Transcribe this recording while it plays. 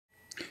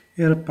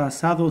El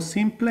pasado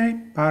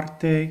simple,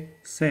 parte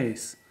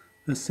 6.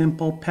 The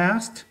simple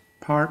past,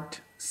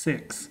 part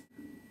 6.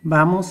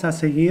 Vamos a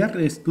seguir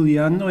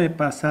estudiando el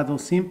pasado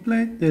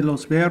simple de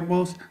los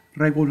verbos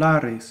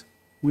regulares.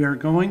 We are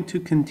going to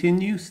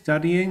continue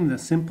studying the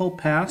simple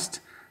past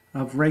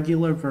of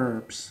regular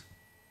verbs.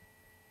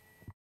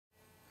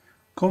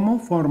 ¿Cómo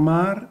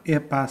formar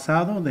el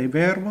pasado de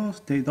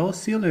verbos de dos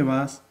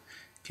sílabas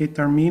que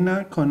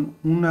termina con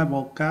una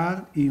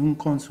vocal y un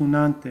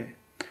consonante?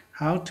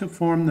 How to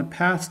form the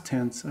past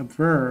tense of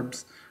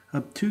verbs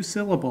of two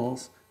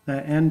syllables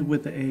that end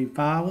with a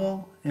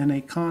vowel and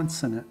a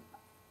consonant.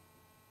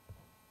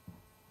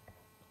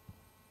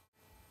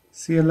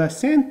 Si el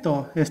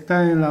acento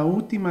está en la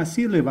última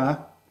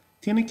sílaba,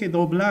 tiene que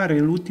doblar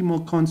el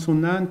último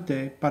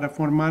consonante para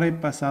formar el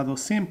pasado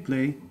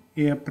simple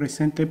y el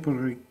presente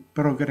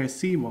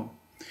progresivo.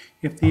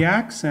 If the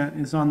accent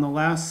is on the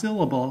last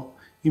syllable,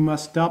 you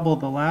must double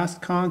the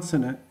last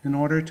consonant in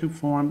order to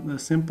form the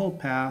simple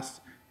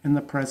past and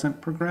the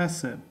present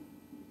progressive.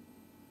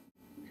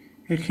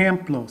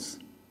 Ejemplos,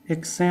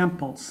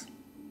 examples.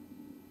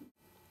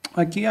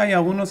 Aquí hay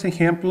algunos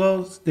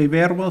ejemplos de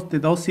verbos de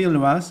dos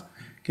sílabas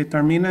que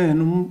terminan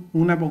en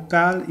una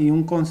vocal y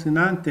un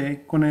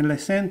consonante con el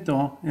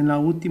acento en la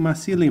última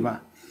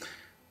sílaba.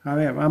 A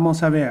ver,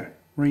 vamos a ver.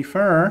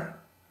 Refer,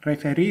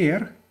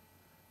 referir.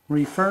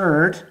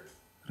 Referred,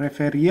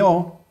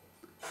 referió.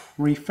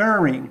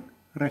 Referring,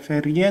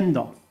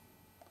 refiriendo.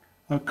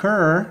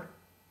 Occur,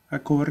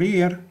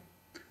 ocurrir.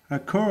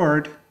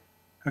 Occurred,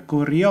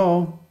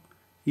 ocurrió.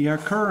 Y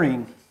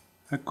occurring,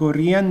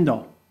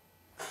 ocurriendo.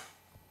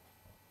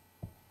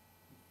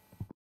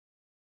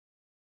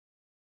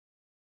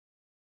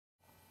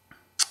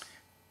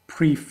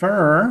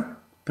 Prefer,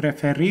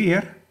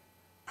 preferir.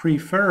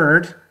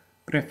 Preferred,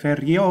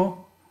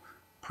 prefirió.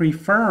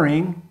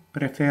 Preferring,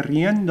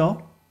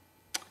 prefiriendo.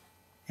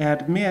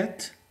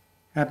 Admit,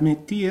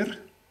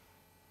 admitir.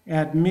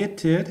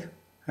 Admitted,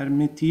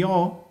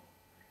 admitió.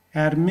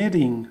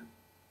 Admitting,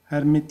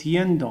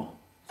 admitiendo.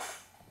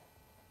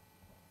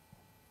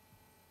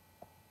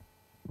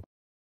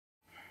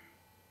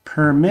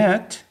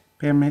 Permit,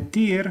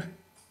 permitir.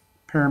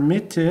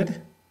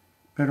 Permitted,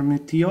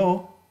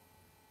 permitió.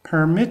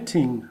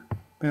 Permitting,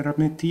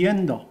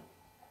 permitiendo.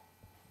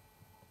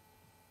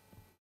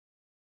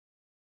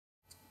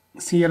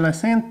 Si el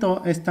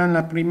acento está en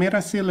la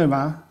primera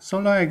sílaba,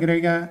 solo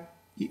agrega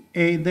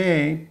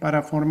ed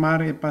para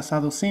formar el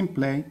pasado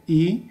simple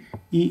y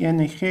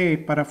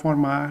ing para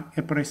formar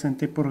el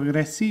presente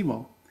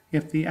progresivo.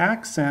 If the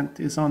accent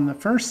is on the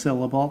first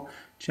syllable,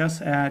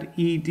 just add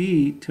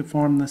ed to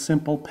form the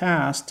simple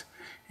past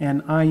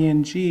and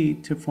ing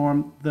to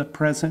form the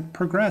present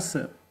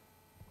progressive.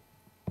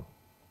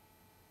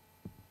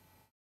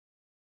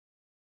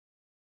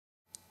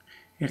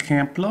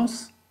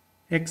 Ejemplos,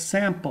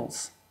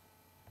 examples.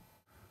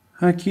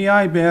 Aquí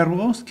hay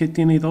verbos que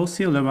tienen dos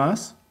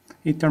sílabas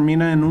y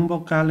terminan en un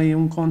vocal y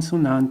un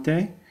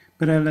consonante,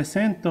 pero el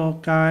acento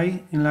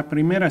cae en la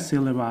primera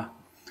sílaba.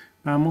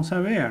 Vamos a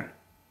ver.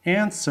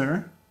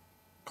 Answer,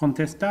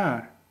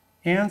 contestar.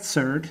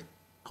 Answered,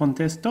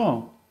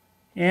 contestó.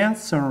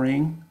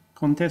 Answering,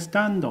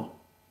 contestando.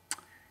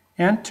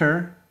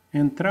 Enter,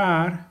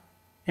 entrar.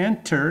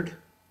 Entered,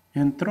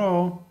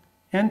 entró.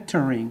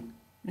 Entering,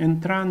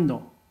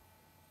 entrando.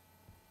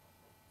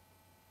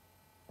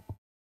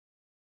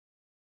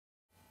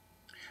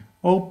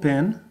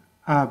 Open,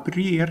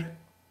 abrir.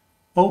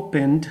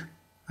 Opened,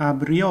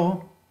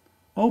 abrió.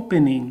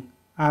 Opening,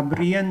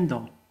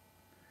 abriendo.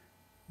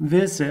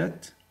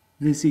 Visit,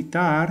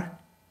 visitar.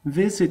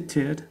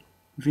 Visited,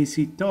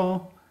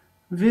 visitó.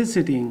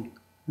 Visiting,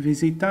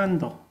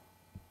 visitando.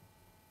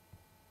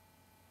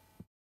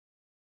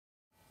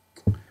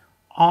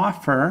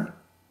 Offer,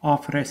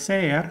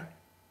 ofrecer.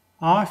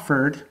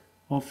 Offered,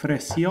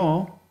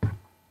 ofreció.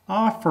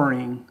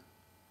 Offering,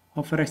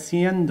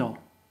 ofreciendo.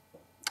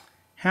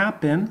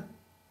 Happen,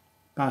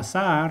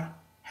 pasar.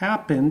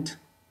 Happened,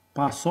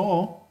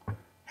 pasó.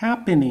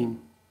 Happening,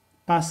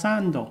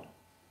 pasando.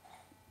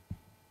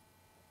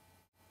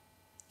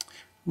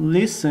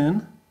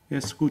 Listen,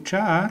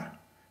 escuchar.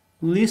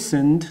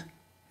 Listened,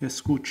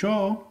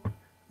 escuchó.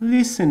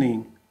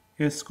 Listening,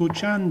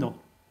 escuchando.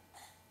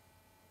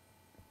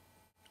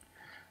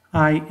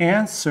 I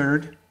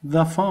answered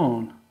the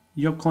phone.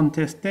 Yo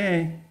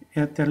contesté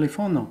el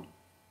teléfono.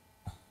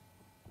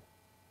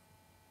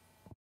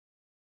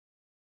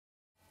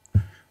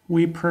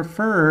 We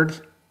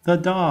preferred the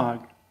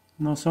dog.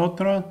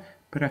 Nosotros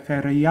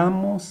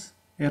preferíamos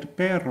el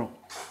perro.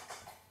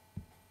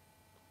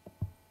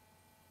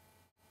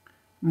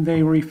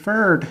 They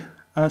referred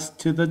us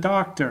to the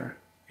doctor.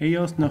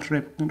 Ellos nos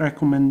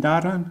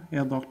recomendaron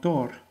el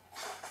doctor.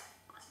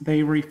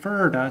 They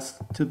referred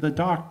us to the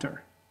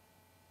doctor.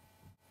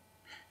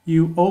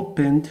 You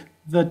opened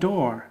the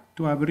door.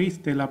 Tú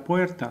abriste la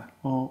puerta.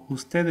 O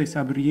ustedes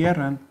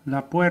abrieron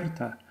la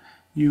puerta.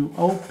 You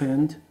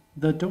opened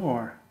the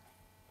door.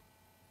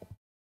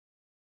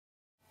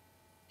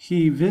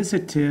 He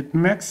visited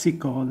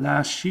Mexico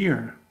last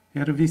year.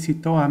 Él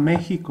visitó a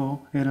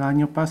México el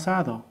año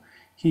pasado.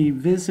 He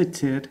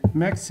visited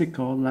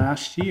Mexico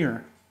last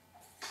year.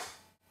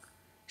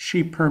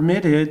 She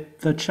permitted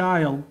the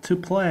child to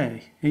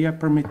play. Ella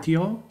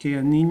permitió que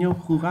el niño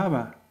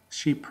jugaba.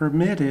 She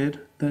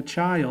permitted the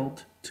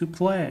child to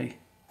play.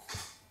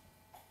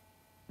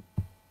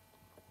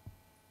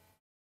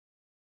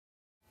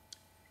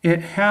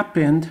 It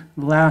happened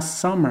last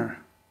summer.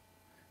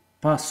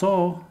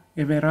 Pasó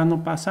el verano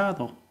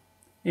pasado.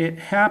 It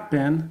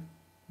happened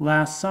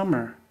last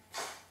summer.